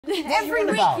Every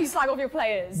week you slag off your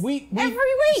players. Every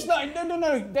week.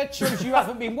 No. That shows you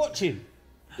haven't been watching.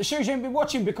 It shows you haven't been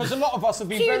watching because a lot of us have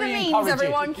been Cue very encouraging. Cue the memes,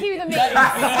 everyone. Cue the memes.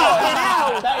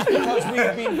 That is because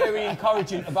we've been very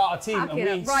encouraging about our team and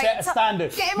we set a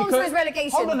standard. Get him onto his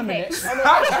relegation. Hold on a minute. I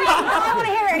don't want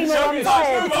to hear it anymore.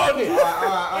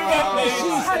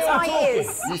 I'm tired.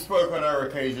 You spoke on her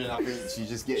occasion. I think she's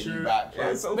just getting you back. But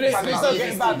it's not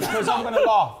getting back because I'm going to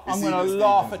laugh. I'm going to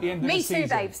laugh at the end of the season. Me too,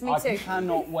 babes. Me too. I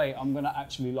cannot wait. I'm going to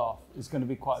actually laugh. It's going to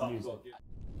be quite amusing.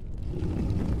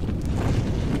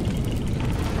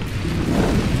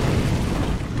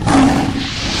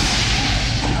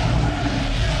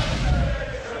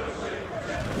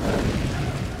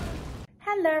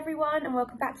 Hello everyone and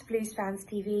welcome back to Blues Fans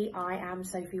TV. I am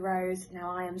Sophie Rose.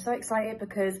 Now I am so excited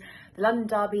because the London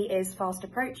Derby is fast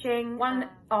approaching. One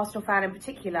Arsenal fan in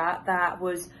particular that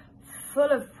was full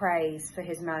of praise for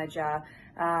his manager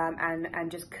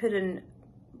and just couldn't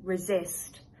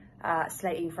resist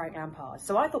slating Frank Lampard.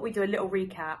 So I thought we'd do a little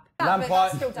recap.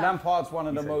 Lampard's one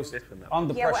of the most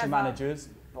under pressure managers.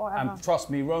 And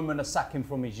trust me, Roman will sack him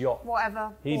from his yacht.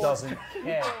 Whatever. He doesn't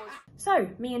care. So,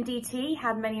 me and DT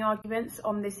had many arguments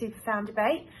on this Superfan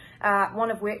debate,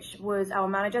 one of which was our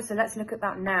manager. So let's look at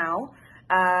that now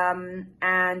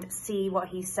and see what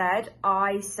he said.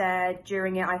 I said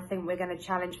during it, I think we're going to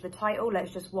challenge for the title. Let's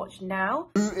just watch now.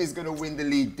 Who is going to win the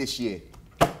league this year?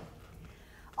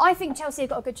 I think Chelsea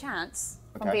have got a good chance,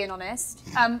 if I'm being honest.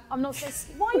 I'm not so...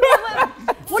 Why not?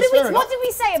 What did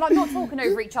we say about not talking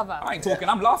over each other? I ain't talking,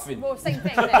 I'm laughing. Well, same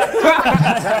thing.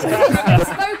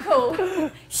 It's vocal.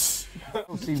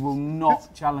 Chelsea will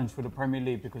not challenge for the Premier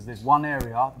League because there's one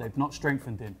area they've not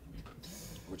strengthened in.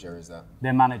 Which area is that?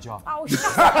 Their manager. Oh,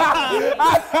 shut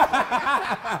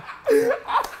up.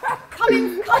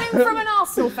 coming from an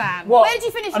Arsenal fan. What? Where did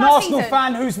you finish an last Arsenal season?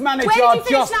 fan whose manager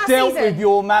just dealt with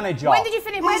your manager. When did you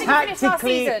finish? Where did you finish last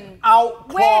season?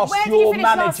 Outclassed where did your you finish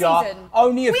manager last season?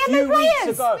 only a few weeks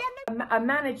ago. A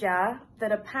manager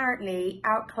that apparently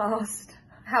outclassed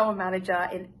our manager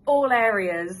in all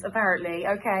areas, apparently.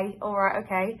 Okay, all right,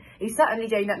 okay. He's certainly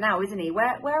doing that now, isn't he?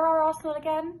 Where are Arsenal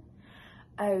again?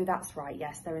 Oh, that's right.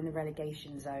 Yes, they're in the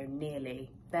relegation zone, nearly.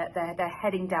 They're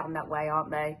heading down that way, aren't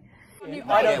they?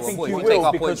 I don't think you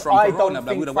will because I don't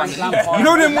think Frank Lampard... You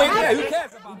know them way, yeah, who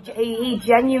cares about it? He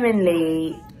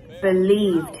genuinely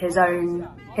believed his own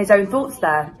thoughts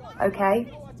there,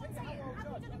 okay?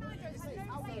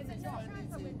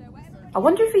 I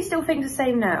wonder if he still thinks the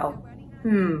same now.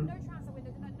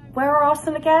 Where are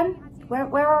Arsenal again?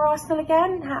 Where are Arsenal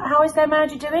again? How is their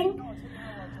manager doing?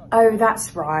 Oh,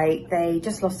 that's right. They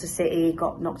just lost to City,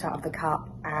 got knocked out of the cup,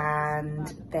 and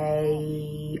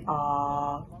they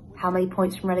are how many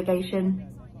points from relegation?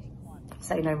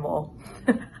 Say no more.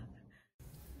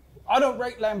 I don't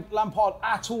rate Lampard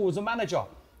at all as a manager.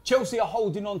 Chelsea are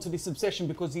holding on to this obsession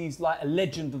because he's like a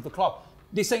legend of the club.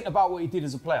 This ain't about what he did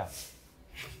as a player.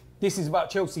 This is about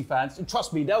Chelsea fans, and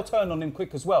trust me, they'll turn on him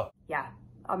quick as well. Yeah,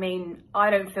 I mean, I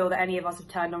don't feel that any of us have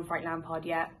turned on Frank Lampard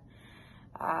yet.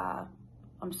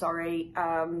 I'm sorry,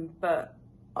 but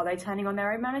are they turning on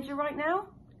their own manager right now?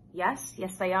 Yes,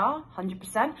 they are,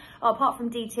 100%. Apart from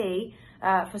DT,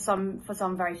 for some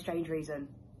very strange reason.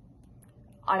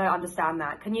 I don't understand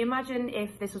that. Can you imagine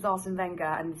if this was Arsene Wenger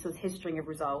and this was his string of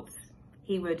results?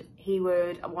 He would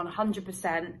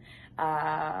 100%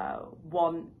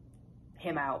 want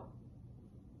him out.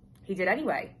 He did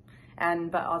anyway,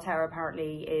 but Arteta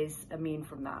apparently is immune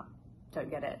from that. Don't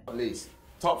get it. At least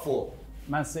top 4.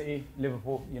 Man City,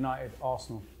 Liverpool, United,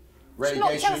 Arsenal.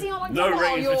 Relegation. Chelsea aren't like no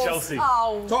ratings for Chelsea.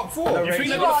 Oh. Top 4. You think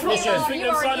they're going to flop then? You think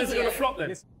them signings are going to flop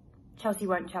then? Chelsea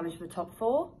won't challenge for the top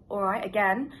 4. All right,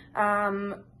 again.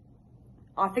 I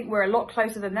think we're a lot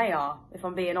closer than they are, if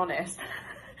I'm being honest.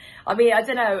 I mean, I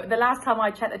don't know. The last time I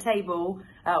checked the table,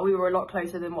 we were a lot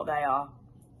closer than what they are.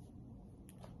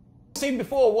 Seen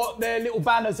before what their little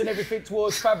banners and everything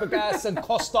towards Fabregas and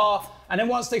Costa, and then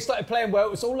once they started playing well, it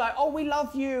was all like, oh, we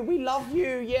love you,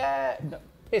 yeah. No,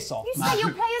 piss off, You man. say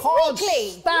your players Can't weekly.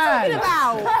 Stand. What are you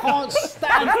talking about? Can't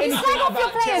stand anything You slag off your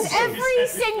about players Chelsea. every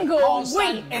single Can't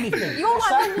stand week. anything. You're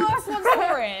like the worst ones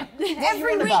for it.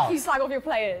 Every week you slag off your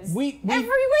players. Every week.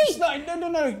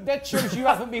 No. That shows you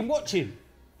haven't been watching.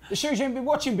 It shows you haven't been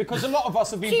watching because a lot of us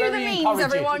have been Cue very the memes, encouraging.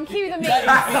 everyone. Cue the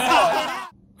memes.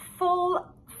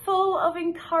 Full of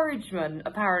encouragement,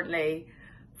 apparently,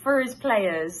 for his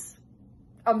players.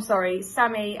 I'm sorry,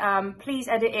 Sammy, please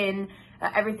edit in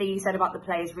everything you said about the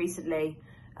players recently.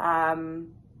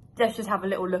 Let's just have a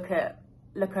little look at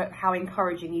how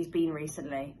encouraging he's been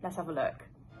recently. Let's have a look.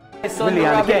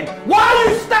 Willian again. Why are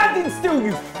you standing still,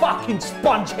 you fucking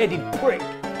sponge-headed prick?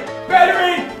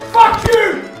 Bellerin, fuck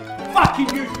you!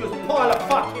 fucking useless pile of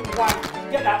fucking wank.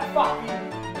 Get that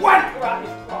fucking wanker out of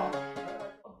this club.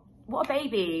 What a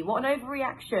baby, what an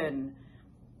overreaction.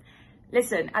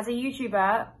 Listen, as a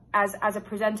YouTuber, as a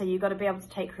presenter, you've got to be able to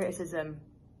take criticism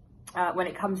when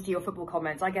it comes to your football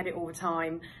comments. I get it all the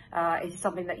time. It's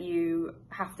something that you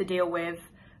have to deal with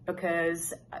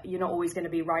because you're not always going to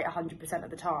be right 100% of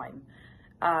the time.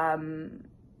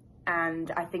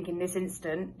 And I think in this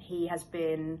instant, he has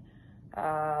been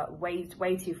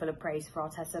way too full of praise for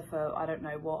Arteta for I don't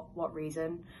know what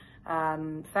reason.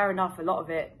 Fair enough, a lot of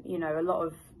it, you know, a lot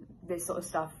of this sort of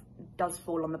stuff does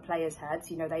fall on the players'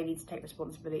 heads. You know, they need to take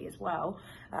responsibility as well.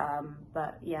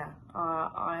 But yeah,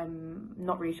 I'm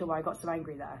not really sure why I got so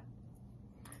angry there.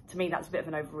 To me, that's a bit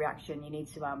of an overreaction. You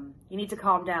need to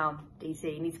calm down, DC.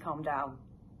 You need to calm down.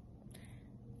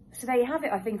 So there you have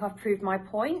it. I think I've proved my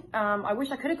point. I wish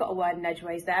I could have got a word in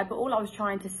edgeways there, but all I was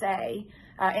trying to say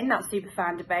in that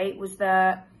superfan debate was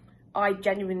that I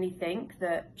genuinely think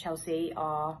that Chelsea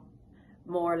are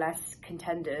more or less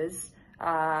contenders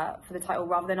for the title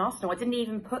rather than Arsenal. I didn't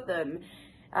even put them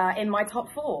in my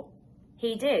top four.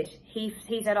 He did. He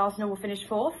said Arsenal will finish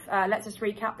fourth. Let's just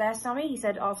recap there, Sammy. He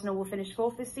said Arsenal will finish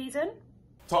fourth this season.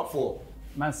 Top four.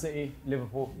 Man City,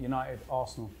 Liverpool, United,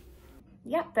 Arsenal.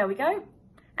 Yep, there we go.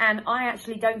 And I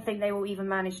actually don't think they will even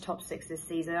manage top six this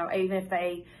season, even if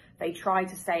they try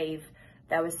to save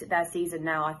their season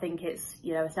now. I think it's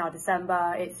now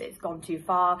December, it's gone too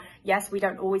far. Yes, we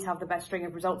don't always have the best string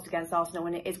of results against Arsenal,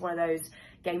 and it is one of those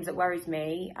games that worries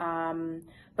me.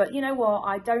 But you know what?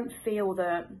 I don't feel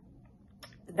that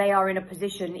they are in a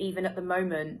position, even at the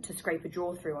moment, to scrape a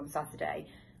draw through on Saturday.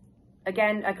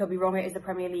 Again, I could be wrong, it is the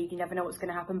Premier League, you never know what's going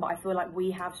to happen, but I feel like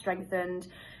we have strengthened.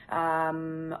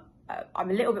 I'm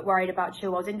a little bit worried about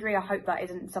Chilwell's injury. I hope that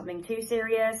isn't something too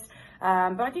serious.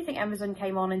 But I do think Emerson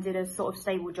came on and did a sort of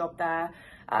stable job there.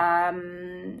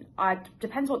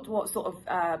 Depends what sort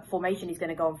of formation he's going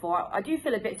to go on for. I do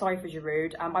feel a bit sorry for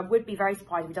Giroud. I would be very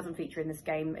surprised if he doesn't feature in this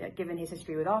game, given his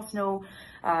history with Arsenal.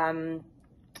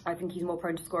 I think he's more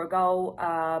prone to score a goal.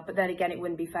 But then again, it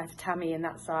wouldn't be fair to Tammy in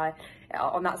that side,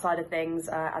 on that side of things,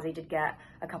 as he did get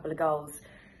a couple of goals.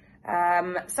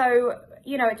 So,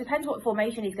 you know, it depends what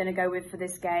formation he's going to go with for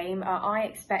this game. I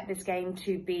expect this game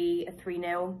to be a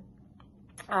 3-0.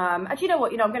 And you know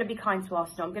what, I'm going to be kind to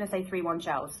Arsenal. I'm going to say 3-1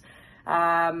 Chelsea.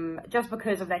 Just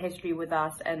because of their history with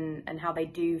us and how they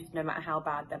do, no matter how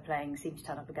bad they're playing, seem to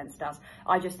turn up against us.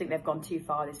 I just think they've gone too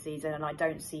far this season, and I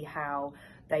don't see how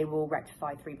they will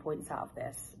rectify 3 points out of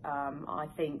this. I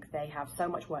think they have so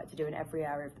much work to do in every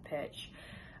area of the pitch.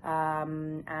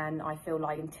 And I feel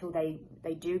like until they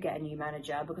do get a new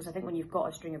manager, because I think when you've got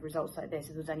a string of results like this,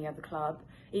 if it was any other club,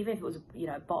 even if it was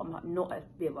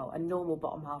a normal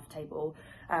bottom half table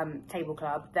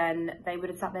club, then they would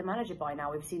have sacked their manager by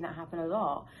now. We've seen that happen a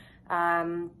lot.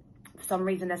 For some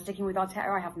reason they're sticking with Arteta.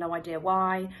 I have no idea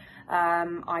why.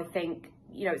 I think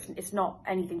it's not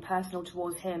anything personal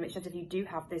towards him. It's just if you do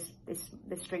have this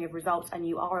string of results and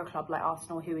you are a club like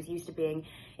Arsenal who is used to being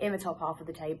in the top half of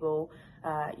the table,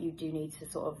 you do need to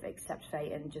sort of accept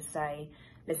fate and just say,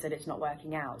 listen, it's not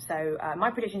working out. So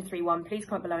my prediction is 3-1. Please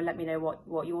comment below and let me know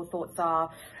what your thoughts are.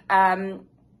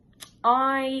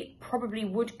 I probably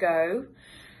would go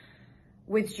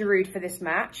with Giroud for this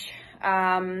match,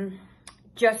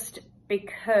 just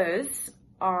because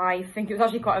I think it was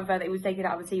actually quite unfair that he was taken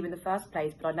out of the team in the first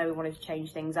place, but I know we wanted to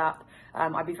change things up.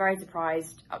 I'd be very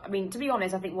surprised. I mean, to be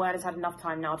honest, I think Werner's had enough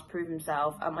time now to prove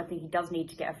himself. I think he does need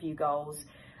to get a few goals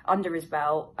under his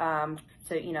belt to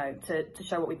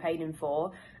show what we paid him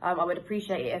for. I would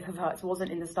appreciate it if Havertz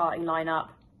wasn't in the starting lineup.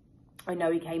 I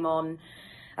know he came on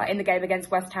in the game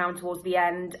against West Ham towards the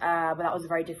end, but that was a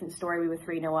very different story. We were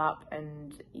 3-0 up,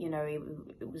 and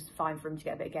it was fine for him to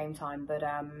get a bit of game time. But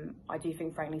I do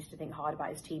think Frank needs to think hard about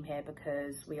his team here,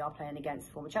 because we are playing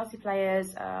against former Chelsea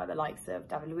players, the likes of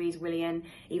David Luiz, Willian.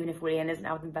 Even if Willian isn't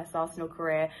having the best Arsenal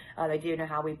career, they do know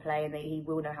how we play, and he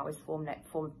will know how his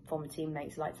former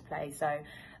teammates like to play. So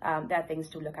there are things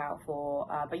to look out for.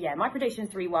 But yeah, my prediction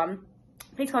is 3-1.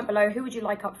 Please comment below. Who would you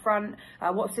like up front?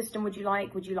 What system would you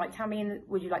like? Would you like Tammy in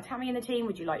the team?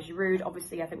 Would you like Giroud?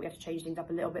 Obviously, I think we have to change things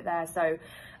up a little bit there. So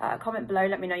comment below.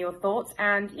 Let me know your thoughts.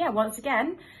 And yeah, once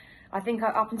again, I think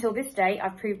up until this date,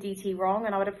 I've proved DT wrong,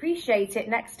 and I would appreciate it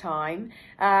next time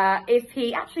if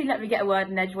he actually let me get a word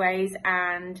in edgeways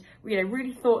and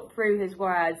really thought through his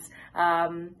words,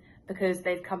 because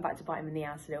they've come back to bite him in the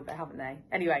ass a little bit, haven't they?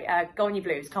 Anyway, go on you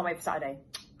Blues. Can't wait for Saturday.